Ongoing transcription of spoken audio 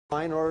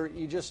wine, or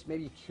you just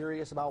maybe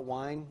curious about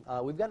wine,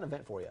 we've got an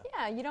event for you.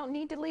 Yeah, you don't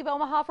need to leave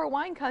Omaha for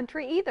wine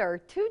country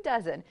either.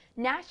 24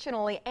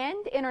 nationally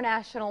and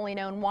internationally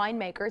known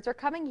winemakers are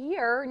coming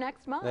here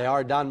next month. They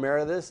are. Don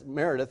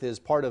Meredith is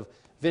part of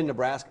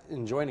vinNEBRASKA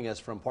and joining us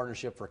from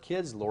Partnership for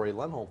Kids. Lori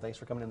Lundholm, thanks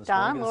for coming in this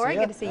morning. Don, Lori,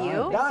 good to see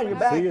you. Don, you're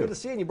back. Good to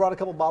see you. And you brought a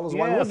couple bottles of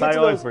wine. Yes, I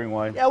always bring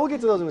wine. Yeah, we'll get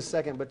to those in a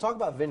second, but talk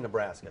about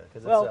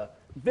vinNEBRASKA. Well,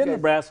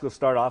 vinNEBRASKA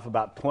started off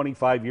about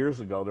 25 years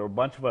ago. There were a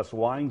bunch of us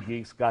wine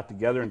geeks got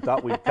together and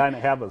thought we'd kind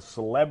of have a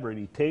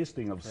celebrity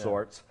tasting of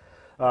sorts.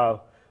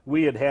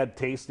 We had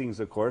tastings,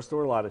 of course. There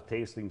were a lot of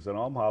tastings in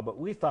Omaha, but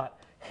we thought,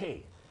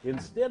 hey,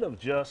 instead of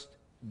just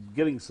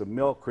getting some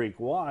Mill Creek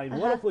wine,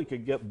 what if we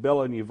could get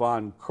Bill and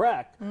Yvonne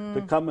Crack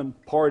to come and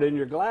pour it in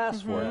your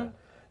glass for you?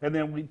 And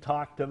then we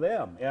talked to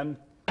them. And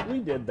we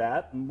did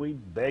that, and we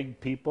begged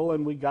people,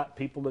 and we got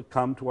people to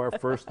come to our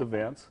first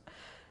events.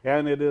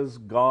 And it has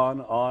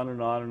gone on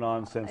and on and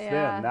on since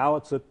then. Now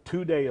it's a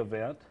 2-day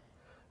event.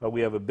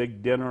 We have a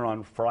big dinner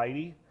on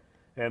Friday,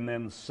 and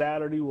then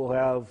Saturday we'll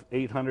have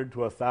 800 to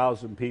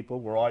 1,000 people.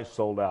 We're always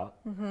sold out.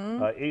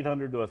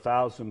 800 to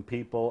 1,000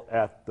 people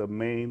at the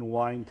main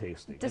wine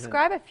tasting.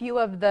 Describe a few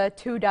of the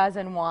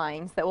 24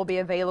 wines that will be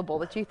available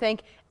that you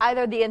think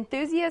either the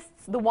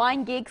enthusiasts, the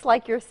wine geeks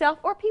like yourself,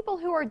 or people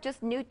who are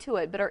just new to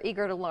it but are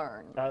eager to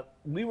learn.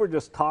 We were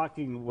just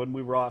talking when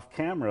we were off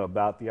camera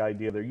about the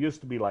idea. There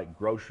used to be like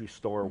grocery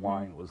store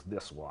wine, was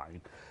this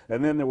wine.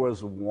 And then there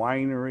was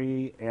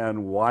winery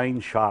and wine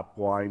shop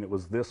wine, it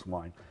was this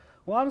wine.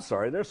 Well, I'm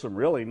sorry, there's some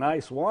really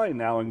nice wine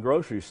now in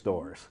grocery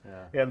stores.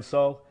 And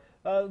so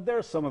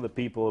there's some of the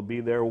people will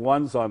be there.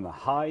 One's on the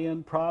high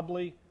end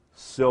probably.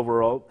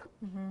 Silver Oak,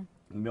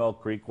 Mill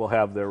Creek will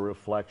have their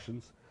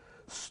reflections.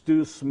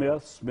 Stu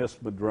Smith, Smith's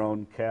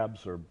Madrone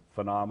cabs are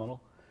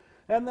phenomenal.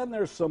 And then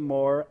there's some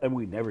more, and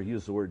we never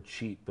use the word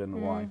cheap in the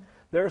wine.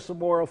 There's some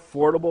more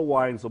affordable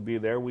wines will be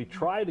there. We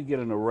try to get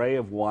an array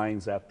of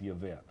wines at the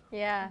event.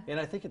 Yeah. And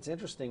I think it's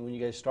interesting when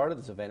you guys started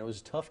this event, it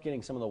was tough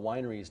getting some of the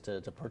wineries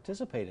to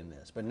participate in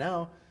this, but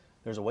now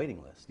there's a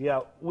waiting list.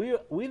 Yeah,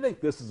 we think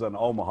this is an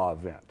Omaha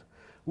event.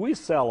 We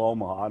sell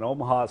Omaha, and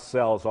Omaha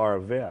sells our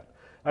event.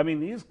 I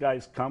mean, these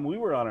guys come, we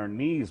were on our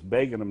knees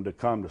begging them to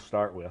come to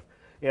start with,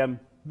 and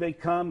they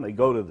come, they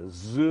go to the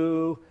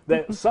zoo.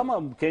 Some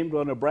of them came to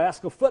a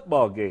Nebraska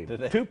football game.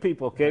 2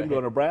 people came to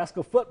a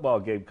Nebraska football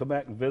game, come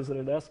back and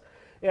visited us.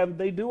 And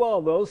they do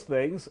all those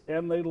things,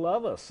 and they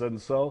love us.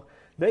 And so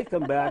they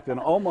come back, and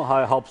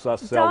Omaha helps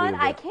us sell the event.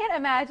 Don, I can't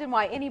imagine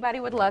why anybody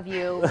would love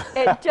you.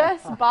 It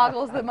just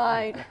boggles the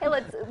mind. Hey,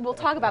 we'll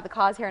talk about the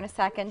cause here in a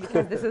second,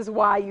 because this is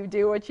why you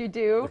do what you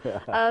do.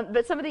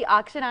 But some of the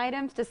auction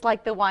items, just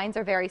like the wines,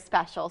 are very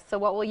special. So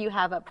what will you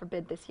have up for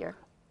bid this year?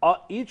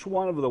 Each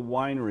one of the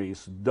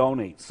wineries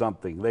donate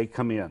something. They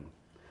come in,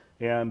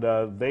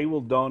 and they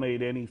will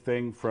donate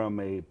anything from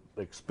a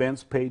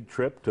expense paid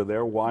trip to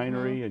their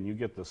winery, and you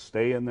get to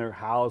stay in their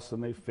house,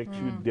 and they fix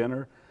you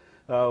dinner.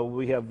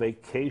 We have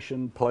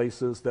vacation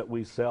places that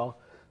we sell.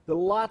 There are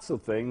lots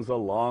of things,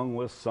 along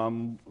with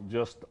some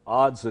just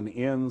odds and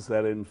ends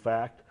that in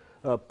fact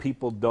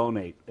people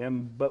donate.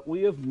 But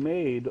we have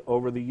made,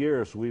 over the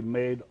years, we've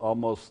made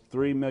almost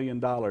 $3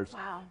 million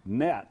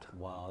net.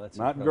 Wow, that's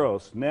not incredible.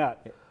 Gross,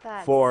 net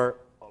for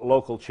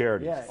local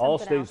charities. Yeah. All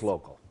stays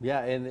local.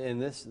 Yeah,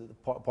 and this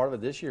part of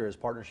it this year is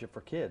Partnership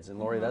for Kids. And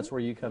Lori, that's where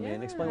you come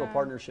in. Explain what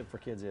Partnership for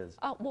Kids is.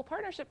 Well,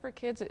 Partnership for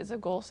Kids is a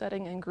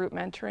goal-setting and group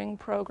mentoring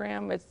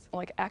program. It's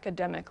like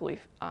academically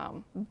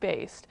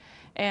based,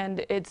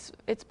 and it's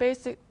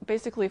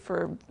basically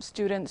for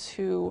students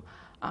who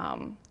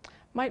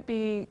might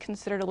be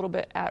considered a little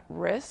bit at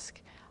risk,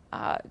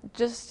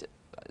 just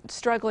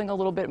struggling a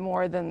little bit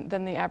more than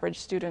the average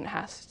student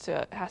has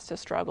to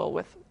struggle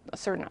with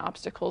certain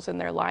obstacles in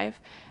their life.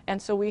 And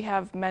so we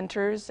have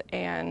mentors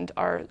and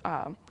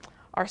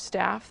our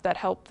staff that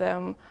help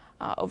them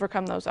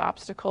overcome those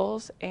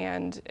obstacles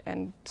and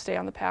stay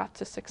on the path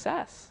to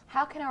success.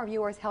 How can our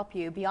viewers help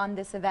you beyond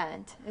this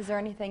event? Is there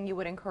anything you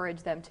would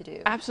encourage them to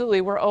do?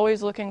 Absolutely. We're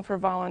always looking for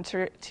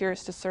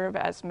volunteers to serve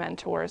as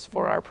mentors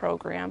for our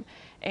program.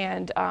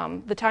 And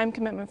the time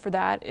commitment for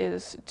that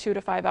is 2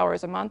 to 5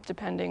 hours a month,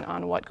 depending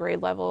on what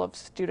grade level of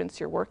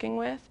students you're working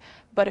with.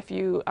 But if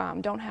you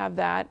don't have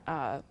that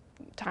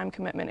time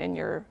commitment in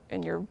your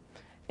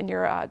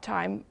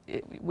time,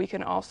 we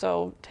can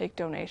also take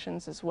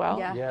donations as well.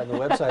 Yeah, the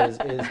website is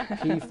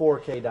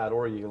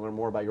p4k.org. You can learn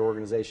more about your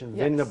organization.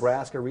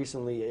 vinNEBRASKA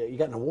recently, you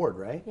got an award,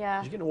 right? Yeah.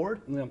 Did you get an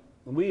award? Yeah.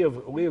 We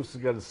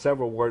have got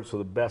several awards for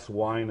the best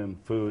wine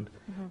and food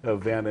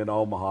event in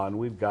Omaha, and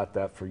we've got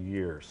that for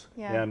years.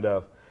 And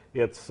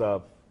it's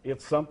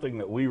something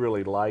that we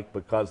really like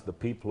because the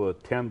people who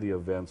attend the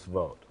events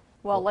vote.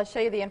 Well, let's show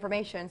you the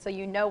information so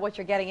you know what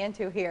you're getting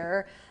into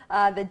here.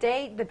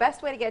 The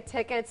best way to get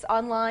tickets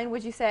online,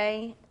 would you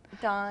say?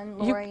 done,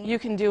 Lori? You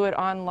can do it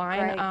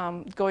online,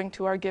 Right. going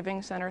to our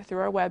giving center through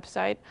our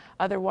website.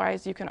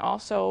 Otherwise, you can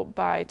also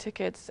buy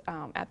tickets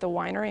at the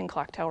winery in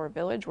Clock Tower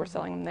Village. We're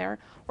selling them there.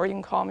 Or you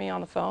can call me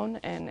on the phone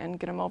and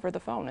get them over the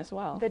phone as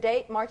well. The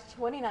date, March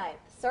 29th.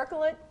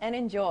 Circle it and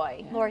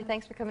enjoy. Lori,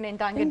 thanks for coming in.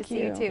 Don, good to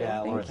see you too.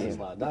 Yeah, Laura, thanks a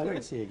lot. Don, good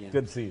to see you again.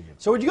 Good to see you.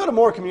 So would you go to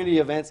more community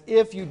events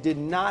if you did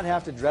not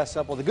have to dress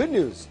up? Well, the good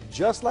news,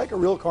 just like a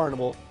real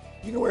carnival,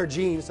 you can wear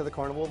jeans to the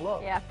Carnival of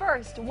Love. Yeah,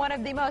 first, one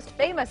of the most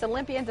famous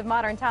Olympians of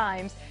modern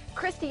times,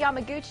 Christy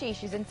Yamaguchi.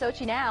 She's in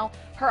Sochi now.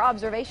 Her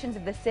observations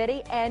of the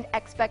city and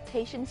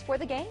expectations for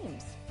the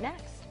games.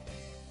 Next.